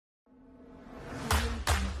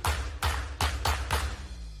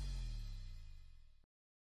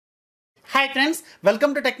Hi friends,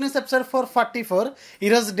 welcome to Tech News episode 444.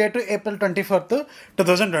 ఈరోజు date April 24th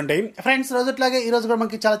 2020. Friends రోజుట్లాగే ఈ రోజు కూడా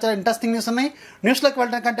మనకి చాలా ఇంట్రెస్టింగ్ న్యూస్ ఉన్నాయి. న్యూస్లోకి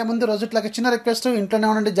వెళ్ళడం కంటే ముందు రోజుట్లాగే చిన్న రిక్వెస్ట్, ఇంట్లోనే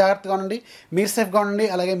ఉండండి, జాగ్రత్తగా ఉండండి, మీరు సేఫ్గా ఉండండి,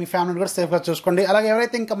 అలాగే మీ ఫ్యామిలీని కూడా సేఫ్గా చూసుకోండి. అలాగే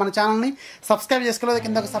ఎవరైతే ఇంకా మన ఛానల్ని సబ్స్క్రైబ్ చేసుకోలేదో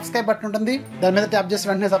కింద ఒక సబ్స్క్రైబ్ బటన్ ఉంటుంది, దాని మీద ట్యాప్ చేసి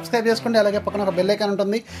వెంటనే సబ్స్క్రైబ్ చేసుకోండి. అలాగే పక్కన ఒక బెల్ ఐకాన్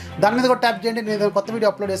ఉంటుంది, దాని మీద కూడా ట్యాప్ చేయండి. నేను కొత్త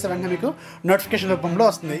వీడియో అప్లోడ్ చేస్తే వెంటనే మీకు నోటిఫికేషన్ రూపంలో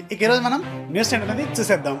వస్తుంది. ఇక ఈరోజు మనం న్యూస్ ఏంటనేది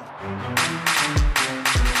చూసేద్దాం.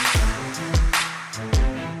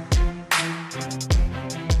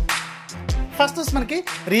 ఫస్ట్ మనకి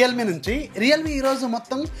రియల్మీ నుంచి రియల్మీ ఈరోజు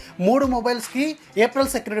మొత్తం 3 మొబైల్స్కి ఏప్రిల్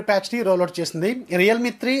సెక్యూరిటీ ప్యాచ్ని రోల్అవుట్ చేసింది.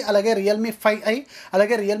 రియల్మీ 3, అలాగే రియల్మీ 5i,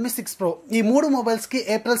 అలాగే రియల్మీ 6 Pro. ఈ 3 మొబైల్స్కి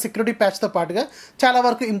ఏప్రిల్ సెక్యూరిటీ ప్యాచ్తో పాటుగా చాలా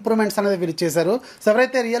వరకు ఇంప్రూవ్మెంట్స్ అనేది వీళ్ళు చేశారు. సో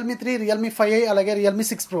ఎవరైతే రియల్మీ 3, రియల్మీ 5i, అలాగే రియల్మీ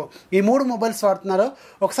 6 Pro ఈ 3 మొబైల్స్ వాడుతున్నారో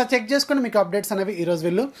ఒకసారి చెక్ చేసుకుని మీకు అప్డేట్స్ అనేవి ఈరోజు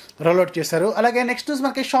వీళ్ళు రోల్అవుట్ చేశారు. అలాగే నెక్స్ట్ న్యూస్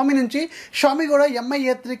మనకి షామీ నుంచి. షామీ కూడా MI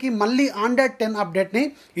A3కి మళ్ళీ ఆండ్రాయిడ్ 10 అప్డేట్ని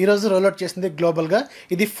ఈరోజు రోల్అవుట్ చేసింది గ్లోబల్గా.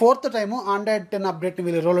 ఇది 4th టైము ఆండ్రాయిడ్ 10 అప్డేట్ని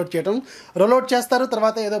వీళ్ళు రోల్అవుట్ చేస్తారు.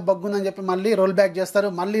 తర్వాత ఏదో బగ్ ఉందని చెప్పి మళ్ళీ రోల్ బ్యాక్ చేస్తారు,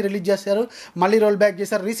 మళ్ళీ రిలీజ్ చేస్తారు, మళ్ళీ రోల్ బ్యాక్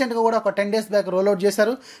చేశారు. రీసెంట్గా కూడా ఒక 10 days బ్యాక్ రోల్అవుట్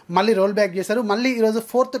చేశారు, మళ్ళీ రోల్ బ్యాక్ చేశారు. మళ్ళీ ఈరోజు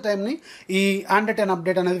 4th టైంని ఈ ఆండ్రాయిడ్ 10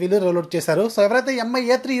 అప్డేట్ అనేది వీళ్ళు రోల్అవుట్ చేశారు. సో ఎవరైతే MI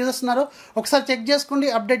A3 యూజర్స్ ఉన్నారో ఒకసారి చెక్ చేసుకోండి,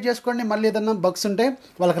 అప్డేట్ చేసుకోండి. మళ్ళీ ఏదన్నా బగ్స్ ఉంటే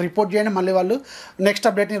వాళ్ళకి రిపోర్ట్ చేయండి, మళ్ళీ వాళ్ళు నెక్స్ట్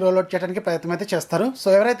అప్డేట్ని రోల్అవుట్ చేయడానికి ప్రయత్నం అయితే చేస్తారు. సో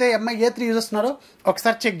ఎవరైతే MI A3 యూజర్స్ ఉన్నారో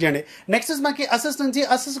ఒకసారి చెక్ చేయండి. నెక్స్ట్ మనకి అసస్ నుంచి.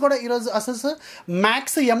 అసస్ కూడా ఈరోజు అసస్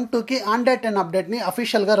మ్యాక్స్ M2కి ఆండ్రాయిడ్ 10 అప్డేట్ని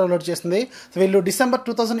అఫీషియల్గా రోల్అవుట్ చేసింది. సో వీళ్ళు డిసెంబర్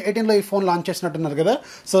 2018లో ఈ ఫోన్ లాంచ్ చేసినట్టున్నారు కదా.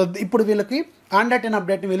 సో ఇప్పుడు వీళ్ళకి ఆండ్రాయిడ్ 10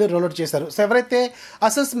 అప్డేట్ని వీళ్ళు రోల్అవుట్ చేశారు. సో ఎవరైతే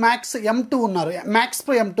అసస్ మ్యాక్స్ M2 ఉన్నారు, మ్యాక్స్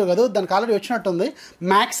ప్రో M2 కాదు, దానికి ఆల్రెడీ వచ్చినట్టుంది,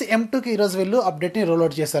 మ్యాక్స్ M2కి ఈరోజు వీళ్ళు అప్డేట్ని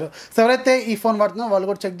రోల్అవుట్ చేశారు. సో ఎవరైతే ఈ ఫోన్ వాడుతున్నారో వాళ్ళు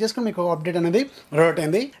కూడా చెక్ చేసుకుని మీకు అప్డేట్ అనేది రోల్అవుట్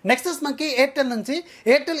అయింది. నెక్స్ట్ మనకి ఎయిర్టెల్ నుంచి.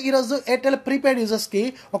 ఎయిర్టెల్ ఈరోజు ఎయిర్టెల్ ప్రీపెయిడ్ యూజర్స్కి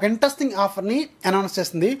ఒక ఇంట్రెస్టింగ్ ఆఫర్ని అనౌన్స్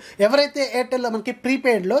చేసింది. ఎవరైతే ఎయిర్టెల్లో మనకి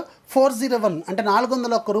ప్రీపెయిడ్లో 401 అంటే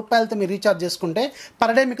 401 రూపాయలతో మీరు రీఛార్జ్ చేసుకుంటే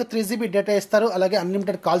పర్ డే మీకు 3 GB డేటా ఇస్తారు, అలాగే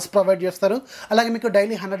అన్లిమిటెడ్ కాల్స్ ప్రొవైడ్ చేస్తారు, అలాగే మీకు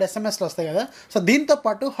డైలీ 100 SMSలు వస్తాయి కదా. సో దీంతో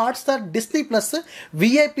పాటు హాట్స్టార్, డిస్నీ ప్లస్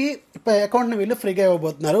VIP అకౌంట్ని వీళ్ళు ఫ్రీగా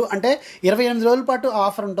ఇవ్వబోతున్నారు. అంటే 28 రోజుల పాటు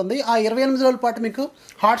ఆఫర్ ఉంటుంది. ఆ 28 రోజుల పాటు మీకు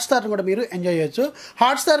హాట్స్టార్ని కూడా మీరు ఎంజాయ్ చేయొచ్చు.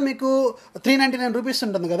 హాట్స్టార్ మీకు 399 రూపీస్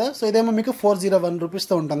ఉంటుంది కదా. సో ఇదేమో మీకు 401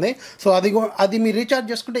 రూపీస్తో ఉంటుంది. సో అది మీరు రీఛార్జ్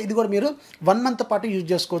చేసుకుంటే ఇది కూడా మీరు 1 month పాటు యూజ్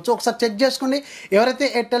చేసుకోవచ్చు. ఒకసారి చెక్ చేసుకోండి. ఎవరైతే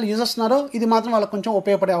ఎయిర్టెల్ యూజర్స్ ఉన్నారో ఇది మాత్రం వాళ్ళకి కొంచెం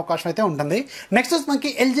ఉపయోగపడే అవకాశం అయితే ఉంటుంది. నెక్స్ట్ మనకి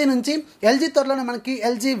ఎల్జీ నుంచి. ఎల్జీ త్వరలోనే మనకి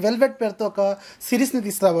ఎల్జీ వెల్వెట్ పేరుతో ఒక సిరీస్ని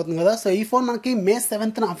తీసుకురాబోతుంది కదా. సో ఈ ఫోన్ మనకి May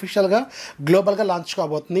 7th అఫీషియల్గా గ్లోబల్గా లాంచ్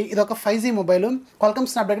కాబోతుంది. ఇది ఒక 5G mobile, Qualcomm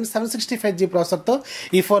Snapdragon 765G ప్రాసెసర్తో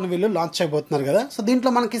ఈ ఫోన్ వీళ్ళు లాంచ్ చేయబోతున్నారు కదా. సో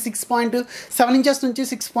దీంట్లో మనకి 6.7 inches నుంచి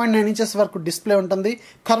 6.9 inches వరకు డిస్ప్లే ఉంటుంది,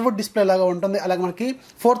 కర్వ్డ్ డిస్ప్లే లాగా ఉంటుంది. అలాగే మనకి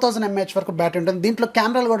 4000 mAh వరకు బ్యాటరీ ఉంటుంది. దీంట్లో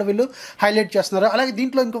కెమెరాలు కూడా వీళ్ళు హైలైట్ చేస్తున్నారు. అలాగే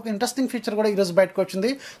దీంట్లో ఇంకొక ఇంట్రెస్టింగ్ ఫీచర్ కూడా ఈరోజు బయటకు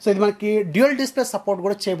వచ్చింది. సో ఇది మనకి డ్యూయల్ డిస్ప్లే సపోర్ట్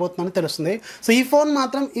కూడా చేయబోతుందని తెలుస్తుంది. సో ఈ ఫోన్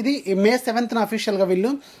మాత్రం ఇది May 7th అఫీషియల్గా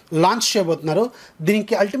వీళ్ళు లాంచ్ చేయబోతున్నారు.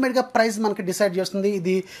 దీనికి అల్టిమేట్గా ప్రైస్ మనకి డిసైడ్ చేస్తుంది,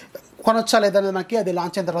 ఇది కొనొచ్చా లేదనేది మనకి అది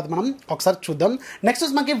లాంచ్ అయిన తర్వాత మనం ఒకసారి చూద్దాం.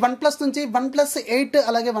 నెక్స్ట్ మనకి OnePlus నుంచి. OnePlus 8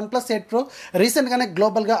 అలాగే OnePlus 8 Pro రీసెంట్గానే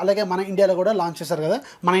గ్లోబల్గా అలాగే మన ఇండియాలో కూడా లాంచ్ చేశారు కదా.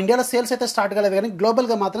 మన ఇండియాలో సేల్స్ అయితే స్టార్ట్ కాలేదు, కానీ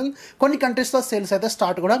గ్లోబల్గా మాత్రం కొన్ని కంట్రీస్లో సేల్స్ అయితే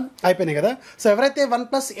స్టార్ట్ కూడా అయిపోయినాయి కదా. సో ఎవరైతే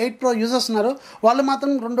OnePlus 8 Pro యూజర్స్ ఉన్నారో వాళ్ళు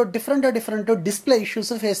మాత్రం 2 డిఫరెంట్ డిస్ప్లే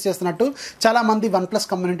ఇష్యూస్ ఫేస్ చేస్తున్నట్టు చాలామంది OnePlus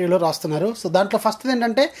కమ్యూనిటీలో రాస్తున్నారు. సో దాంట్లో ఫస్ట్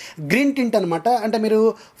ఏంటంటే గ్రీన్ టింట్ అనమాట. అంటే మీరు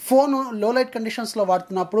ఫోన్ లో లైట్ కండిషన్స్లో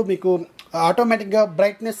వాడుతున్నప్పుడు మీకు ఆటోమేటిక్గా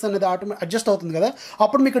బ్రైట్నెస్ అనేది అడ్జస్ట్ అవుతుంది కదా,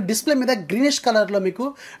 అప్పుడు మీకు డిస్ప్లే మీద గ్రీనిష్ కలర్లో మీకు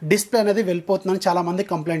డిస్ప్లే అనేది వెళ్ళిపోతుందని చాలామంది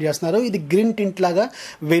కంప్లైంట్ చేస్తున్నారు. ఇది గ్రీన్ టింట్ లాగా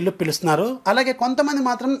వీళ్ళు పిలుస్తున్నారు. అలాగే కొంతమంది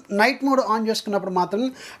మాత్రం నైట్ మోడ్ ఆన్ చేసుకున్నప్పుడు మాత్రం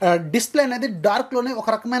డిస్ప్లే అనేది డార్క్లోనే ఒక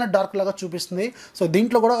రకమైన డార్క్ లాగా చూపిస్తుంది. సో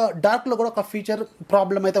దీంట్లో కూడా డార్క్లో కూడా ఒక ఫీచర్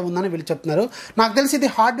ప్రాబ్లం అయితే ఉందని వీళ్ళు చెప్తున్నారు. నాకు తెలిసి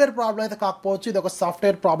ఇది హార్డ్వేర్ ప్రాబ్లం అయితే కాకపోవచ్చు, ఇది ఒక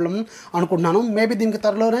సాఫ్ట్వేర్ ప్రాబ్లం అనుకుంటున్నాను. మేబీ దీనికి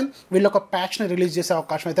త్వరలోనే వీళ్ళు ఒక ప్యాచ్ని రిలీజ్ చేసే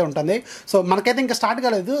అవకాశం అయితే ఉంటుంది. సో మనకైతే ఇంకా స్టార్ట్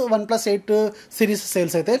కాలేదు OnePlus 8 సిరీస్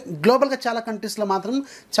సేల్స్ అయితే. గ్లోబల్గా చాలా కంట్రీస్లో మాత్రం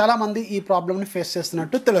చాలామంది ఈ ప్రాబ్లమ్ని ఫేస్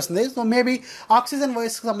చేస్తున్నట్టు తెలుస్తుంది. సో మేబీ ఆక్సిజన్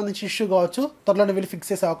వాయిస్కి సంబంధించి ఇష్యూ కావచ్చు, త్వరలోనే వీళ్ళు ఫిక్స్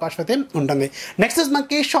చేసే అవకాశం అయితే ఉంటుంది. నెక్స్ట్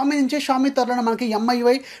మనకి షామీ నుంచి. షామీ త్వరలోనే మనకి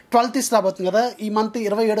MIUI 12 తీసుకురాబోతుంది కదా. ఈ మంత్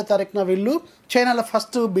 27వ తారీఖున వీళ్ళు చైనాలో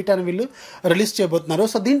ఫస్ట్ బీటాని వీళ్ళు రిలీజ్ చేయబోతున్నారు.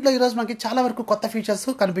 సో దీంట్లో ఈరోజు మనకి చాలా వరకు కొత్త ఫీచర్స్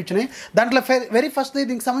కనిపించినాయి. దాంట్లో వెరీ ఫస్ట్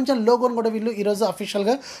దీనికి సంబంధించిన లోగోని కూడా వీళ్ళు ఈరోజు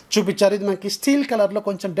అఫీషియల్గా చూపించారు. ఇది మనకి స్టీల్ కలర్లో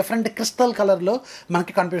కొంచెం డిఫరెంట్ క్రిస్టల్ కలర్లో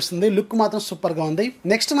మనకి కనిపిస్తుంది. లుక్ లుక్ మాత్రం సూపర్గా ఉంది.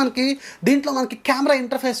 నెక్స్ట్ మనకి దీంట్లో మనకి కెమెరా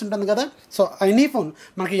ఇంటర్ఫేస్ ఉంటుంది కదా. సో ఎనీ ఫోన్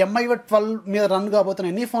మనకి MI 12 మీద రన్ కాబోతున్న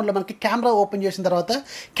ఎనీ ఫోన్లో మనకి కెమెరా ఓపెన్ చేసిన తర్వాత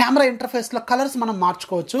కెమెరా ఇంటర్ఫేస్లో కలర్స్ మనం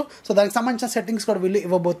మార్చుకోవచ్చు. సో దానికి సంబంధించిన సెట్టింగ్స్ కూడా వీళ్ళు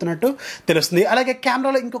ఇవ్వబోతున్నట్టు తెలుస్తుంది. అలాగే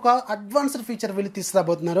కెమెరాలో ఇంకొక అడ్వాన్స్డ్ ఫీచర్ వీళ్ళు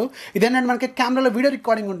తీసుకురాబోతున్నారు. ఇదేంటంటే మనకి కెమెరాలో వీడియో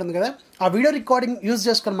రికార్డింగ్ ఉంటుంది కదా, ఆ వీడియో రికార్డింగ్ యూజ్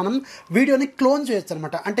చేసుకొని మనం వీడియోని క్లోన్ చేయొచ్చు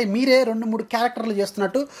అనమాట. అంటే మీరే 2-3 క్యారెక్టర్లు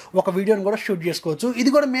చేస్తున్నట్టు ఒక వీడియోని కూడా షూట్ చేసుకోవచ్చు. ఇది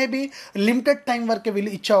కూడా మేబీ లిమిటెడ్ టైం వరకే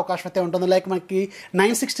వీళ్ళు ఇచ్చే అవకాశం అయితే ఉంటుంది. లైక్ మనకి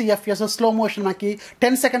 960 FPS స్లో మోషన్ మనకి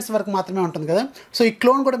 10 seconds వరకు మాత్రమే ఉంటుంది కదా. సో ఈ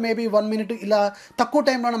క్లోన్ కూడా మేబీ 1 minute ఇలా తక్కువ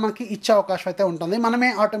టైంలోనే మనకి ఇచ్చే అవకాశం అయితే ఉంటుంది. మనమే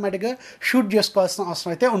ఆటోమేటిక్గా షూట్ చేసుకోవాల్సిన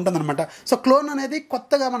అవసరం అయితే ఉంటుందన్నమాట. సో క్లోన్ అనేది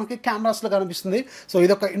కొత్తగా మనకి కెమెరాస్లో కనిపిస్తుంది. సో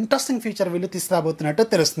ఇది ఒక ఇంట్రెస్టింగ్ ఫీచర్ వీళ్ళు తీసుకురాబోతున్నట్టు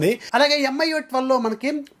తెలుస్తుంది. అలాగే MI 12లో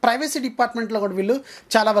మనకి ప్రైవసీ డిపార్ట్మెంట్లో కూడా వీళ్ళు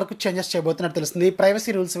చాలా వరకు చేంజెస్ చేయబోతున్నట్టు తెలుస్తుంది.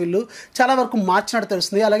 ప్రైవసీ రూల్స్ వీళ్ళు చాలా వరకు మార్చినట్టు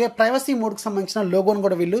తెలుస్తుంది. అలాగే ప్రైవసీ మోడ్కి సంబంధించిన లోగోను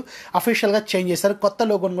కూడా వీళ్ళు అఫీషియల్గా చేంజ్ చేశారు. కొత్త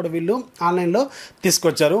లోగోను కూడా వీళ్ళు ఆన్లైన్లో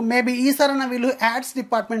తీసుకొచ్చారు. మేబీ ఈసారైనా వీళ్ళు యాడ్స్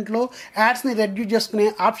డిపార్ట్మెంట్లో యాడ్స్ని రెడ్యూస్ చేసుకునే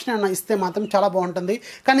ఆప్షన్ అయినా ఇస్తే మాత్రం చాలా బాగుంటుంది.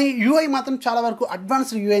 కానీ UI మాత్రం చాలా వరకు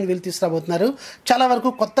అడ్వాన్స్డ్ UIని వీళ్ళు తీసుకురాబోతున్నారు. చాలా వరకు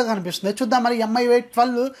కొత్తగా అనిపిస్తుంది. చూద్దాం మరి MI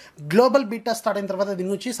 12 గ్లోబల్ బీటా స్టార్ట్ అయిన తర్వాత దీని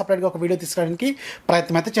నుంచి సపరేట్గా ఒక వీడియో తీసుకురావడానికి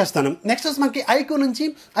ప్రయత్నం అయితే చేస్తాను. నెక్స్ట్ మనకి IQOO నుంచి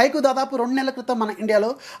IQOO దాదాపు 2 నెలల క్రితం మన ఇండియాలో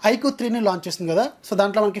IQOO 3ని లాంచ్ చేసింది కదా. సో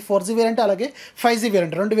దాంట్లో మనకి 4G వేరియంట్ అలాగే 5G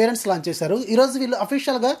వేరియంట్ 2 వేరియంట్స్ లాంచ్ చేశారు. ఈరోజు వీళ్ళు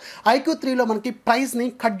అఫీషియల్గా IQOO 3లో మనకి ప్రైస్ని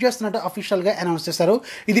కట్ చేస్తున్నట్టు అఫీషియల్గా అనౌన్స్ చేశారు.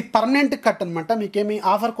 ఇది పర్మనెంట్ కట్ అనమాట. మీకేమి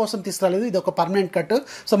ఆఫర్ కోసం తీసుకురాలేదు, ఇది ఒక పర్మనెంట్ కట్.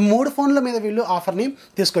 సో 3 ఫోన్ల మీద వీళ్ళు ఆఫర్ని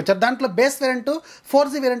తీసుకొచ్చారు. దాంట్లో బేస్ వేరియంట్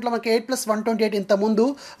 4G వేరియంట్లో మనకి 8+128 ఇంత ముందు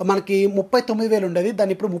మనకి 39,000 ఉండేది,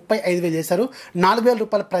 దాన్ని ఇప్పుడు 35,000 చేశారు. 4,000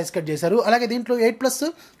 రూపాయల ప్రైస్ కట్ చేశారు. అలాగే దీంట్లో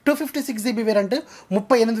 8+256GB వేరియంట్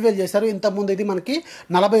 38,000 చేశారు. ఇంతకుముందు ఇది మనకి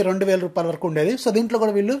 42,000 రూపాయల వరకు ఉండేది. సో దీంట్లో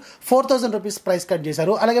కూడా వీళ్ళు 4,000 రూపీస్ ప్రైస్ కట్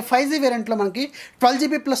చేశారు. అలాగే 5G వేరియంట్లో మనకి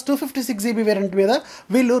 12GB + 256GB వేరియంట్ మీద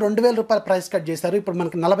వీళ్ళు 2,000 రూపాయల ప్రైస్ కట్ చేశారు. ఇప్పుడు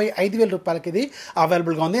మనకి 45,000 రూపాయలకి ఇది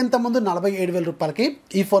అవైలబుల్గా ఉంది. ఇంతకుముందు 47,000 రూపాయలకి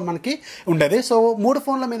ఈ ఫోన్ మనకి ఉండేది. సో 3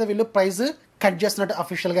 ఫోన్ల మీద వీళ్ళు ప్రైస్ కట్ చేసినట్టు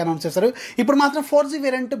అఫీషియల్గా అనౌన్స్ చేశారు. ఇప్పుడు మాత్రం 4G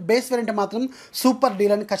వేరియంట్ బేస్ వేరియంట్ మాత్రం సూపర్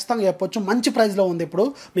డీల్ అని ఖచ్చితంగా చెప్పొచ్చు. మంచి ప్రైస్లో ఉంది. ఇప్పుడు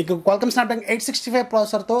మీకు Qualcomm Snapdragon 865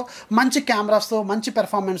 ప్రాసెసర్తో మంచి కెమెరాస్తో మంచి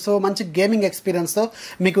పెర్ఫార్మెన్స్తో మంచి గేమింగ్ ఎక్స్పీరియన్స్తో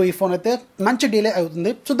మీకు ఈ ఫోన్ అయితే మంచి డీలే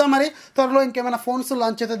అవుతుంది. చూద్దాం మరి త్వరలో ఇంకేమైనా ఫోన్స్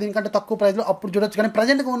లాంచ్ అయితే దీనికంటే తక్కువ ప్రైస్లో అప్పుడు చూడొచ్చు. కానీ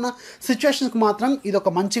ప్రజెంట్గా ఉన్న సిచ్యువేషన్స్కి మాత్రం ఇది ఒక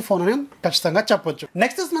మంచి ఫోన్ అని ఖచ్చితంగా చెప్పొచ్చు.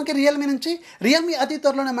 నెక్స్ట్ మనకి రియల్మీ నుంచి రియల్మీ అతి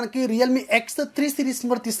త్వరలోనే మనకి Realme X3 సిరీస్ని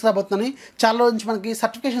కూడా తీసుకురాబోతుందని చాలా రోజు నుంచి మనకి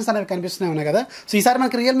సర్టిఫికేషన్స్ అనేవి కనిపిస్తున్నాయి ఉన్నాయి కదా. సో ఈసారి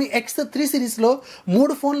మనకి Realme X3 సిరీస్లో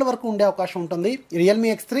 3 ఫోన్ల వరకు ఉండే అవకాశం ఉంటుంది. Realme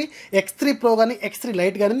X3, X3 Pro కానీ X3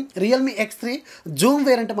 Lite కానీ Realme X3 Zoom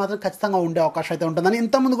వేరియంట్ మాత్రం ఖచ్చితంగా ఉండే అవకాశం అయితే ఉంటుందని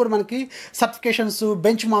ఇంతకుముందు కూడా మనకి సర్టిఫికేషన్స్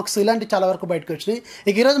బెంచ్ మార్క్స్ ఇలాంటి చాలా వరకు బయటకు వచ్చినాయి.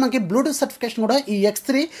 ఇక ఈరోజు మనకి బ్లూటూత్ సర్టిఫికేషన్ కూడా ఈ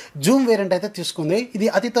X3 Zoom వేరియంట్ అయితే తీసుకుంది. ఇది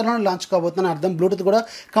అతి త్వరలో లాంచ్ కాబోతుందని అర్థం. బ్లూటూత్ కూడా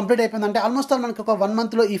కంప్లీట్ అయిపోయిందంటే ఆల్మోస్ట్ మనకి ఒక 1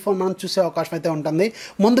 monthలో ఈ ఫోన్ మనం చూసే అవకాశం అయితే ఉంటుంది.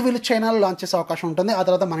 ముందు వీళ్ళు చైనాలో లాంచ్ చేసే అవకాశం ఉంటుంది, ఆ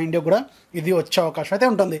తర్వాత మన ఇండియా కూడా ఇది వచ్చే అవకాశం అయితే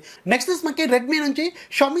ఉంటుంది. నెక్స్ట్ మనకి రెడ్మీ నుంచి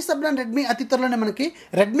షామీ సబ్ బ్రాండ్ రెడ్మీ అతి త్వరలోనే మనకి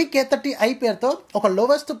Redmi K30i పేరుతో ఒక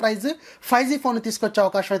లోవెస్ట్ ప్రైస్ 5G ఫోన్ తీసుకొచ్చే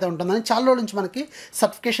అవకాశం అయితే ఉంటుందని చాలా రోజుల నుంచి మనకి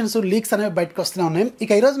సర్టిఫికేషన్స్ లీక్స్ అనేవి బయటకు వస్తూనే ఉన్నాయి.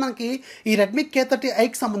 ఇక ఈరోజు మనకి ఈ Redmi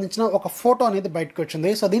K30iకి సంబంధించిన ఒక ఫోటో అనేది బయటకు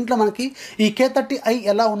వచ్చింది. సో దీంట్లో మనకి ఈ K30i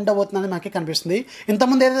ఎలా ఉండబోతుందని మనకి కనిపిస్తుంది.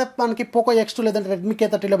 ఇంతకుముందు ఏదైతే మనకి Poco X2 లేదంటే Redmi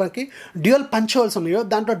K30లో మనకి డ్యూయల్ పంచ్ హోల్స్ ఉన్నాయో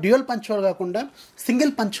దాంట్లో డ్యూయల్ పంచ్ హోల్ కాకుండా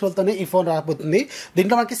సింగిల్ పంచ్ హోల్తోనే ఈ ఫోన్ రాబోతుంది.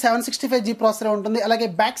 దీంట్లో మనకి 765G ప్రాసెసర్ ఉంటుంది. అలాగే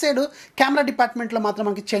బ్యాక్ సైడ్ కెమెరా డిపార్ట్మెంట్లో మాత్రం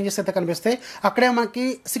మనకి చేంజెస్ అయితే కనిపిస్తాయి. అక్కడే మనకి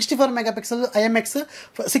 64 మెగాపిక్సెల్ IMX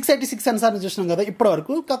 686 సెన్సార్ని చూసినాం కదా ఇప్పటి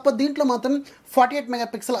వరకు. కాకపోతే దీంట్లో మాత్రం 48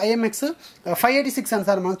 మెగాపిక్సెల్ IMX 586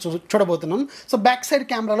 సెన్సార్ మనం చూడబోతున్నాం. సో బ్యాక్ సైడ్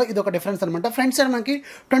కెమెరాలో ఇది ఒక డిఫరెన్స్ అనమాట. ఫ్రంట్ సైడ్ మనకి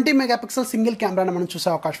 20 మెగాపిక్సెల్ సింగిల్ కెమెరాని మనం చూసే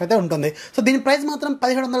అవకాశం అయితే ఉంటుంది. సో దీని ప్రైస్ మాత్రం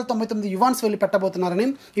 1,799 యువాన్స్ వెళ్ళి పెట్టబోతున్నారని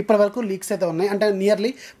ఇప్పటి వరకు లీక్స్ అయితే ఉన్నాయి. అంటే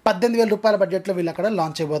నియర్లీ 18,000 రూపాయల బడ్జెట్లో వీళ్ళు అక్కడ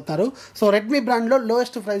లాంచ్ చేయబోతున్నారు. సో రెడ్మీ బ్రాండ్లో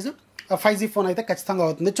లోయెస్ట్ ప్రైస్ 5G ఫోన్ అయితే ఖచ్చితంగా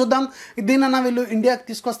అవుతుంది. చూద్దాం దీనన్నా వీళ్ళు ఇండియాకి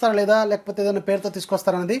తీసుకొస్తారా లేదా లేకపోతే ఏదైనా పేరుతో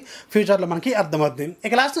తీసుకొస్తారా అనేది ఫ్యూచర్లో మనకి అర్థమవుతుంది.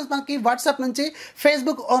 ఇక లాస్ట్ మనకి వాట్సాప్ నుంచి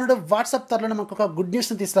ఫేస్బుక్ ఓనర్ వాట్సాప్ త్వరలో మనకు ఒక గుడ్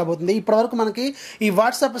న్యూస్ని తీసుకురాబోతుంది. ఇప్పటివరకు మనకి ఈ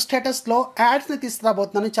వాట్సాప్ స్టేటస్లో యాడ్స్ని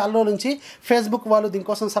తీసుకురాబోతుందని చాలా రోజుల నుంచి ఫేస్బుక్ వాళ్ళు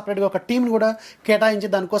దీనికోసం సపరేట్గా ఒక టీంని కూడా కేటాయించి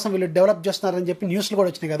దానికోసం వీళ్ళు డెవలప్ చేస్తున్నారని చెప్పి న్యూస్లు కూడా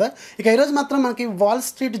వచ్చినాయి కదా. ఇక ఈరోజు మాత్రం మనకి వాల్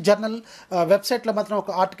స్ట్రీట్ జర్నల్ వెబ్సైట్లో మాత్రం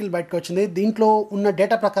ఒక ఆర్టికల్ బయటకు వచ్చింది. దీంట్లో ఉన్న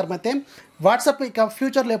డేటా ప్రకారం అయితే వాట్సాప్ ఇక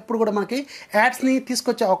ఫ్యూచర్లో ఎప్పుడు కూడా మనకి యాడ్స్ని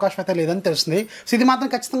తీసుకొచ్చే అవకాశం అయితే లేదని తెలుస్తుంది. సో ఇది మాత్రం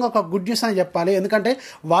ఖచ్చితంగా ఒక గుడ్ న్యూస్ అని చెప్పాలి. ఎందుకంటే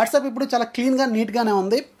వాట్సాప్ ఇప్పుడు చాలా క్లీన్గా నీట్గానే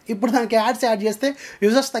ఉంది. ఇప్పుడు దానికి యాడ్స్ యాడ్ చేస్తే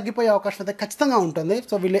యూజర్స్ తగ్గిపోయే అవకాశం అయితే ఖచ్చితంగా ఉంటుంది.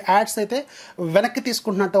 సో వీళ్ళు యాడ్స్ అయితే వెనక్కి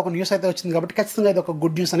తీసుకుంటున్నట్టు ఒక న్యూస్ అయితే వచ్చింది కాబట్టి ఖచ్చితంగా ఇది ఒక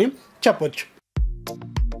గుడ్ న్యూస్ అని చెప్పొచ్చు.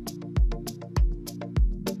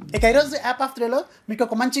 ఇక ఈరోజు యాప్ ఆఫ్ 3లో మీకు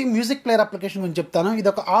ఒక మంచి మ్యూజిక్ ప్లేయర్ అప్లికేషన్ గురించి చెప్తాను. ఇది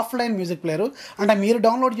ఒక ఆఫ్లైన్ మ్యూజిక్ ప్లేయర్, అంటే మీరు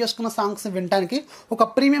డౌన్లోడ్ చేసుకున్న సాంగ్స్ వినడానికి ఒక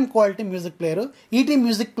ప్రీమియం క్వాలిటీ మ్యూజిక్ ప్లేయర్. ఈటీ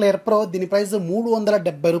మ్యూజిక్ ప్లేయర్ ప్రో, దీని ప్రైస్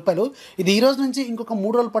 $370. ఇది ఈ రోజు నుంచి ఇంకొక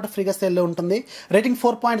 3 రోజుల పాటు ఫ్రీగా సేల్లో ఉంటుంది. రేటింగ్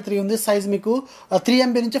 4.3 ఉంది. సైజ్ మీకు 3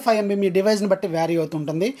 MB నుంచి 5 MB మీ డివైస్ని బట్టి వ్యారీ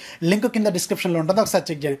అవుతుంటుంది. లింక్ కింద డిస్క్రిప్షన్లో ఉంటుంది, ఒకసారి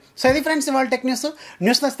చెక్ చేయండి. సో ఇది ఫ్రెండ్స్ ఇవాళ టెక్ న్యూస్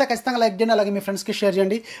నచ్చితే ఖచ్చితంగా లైక్ చేయండి, అలాగే మీ ఫ్రెండ్స్కి షేర్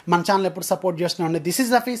చేయండి. మన ఛానల్ ఎప్పుడు support చేస్తున్నాండి. This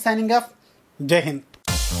is Rafi signing off. జై హింద్.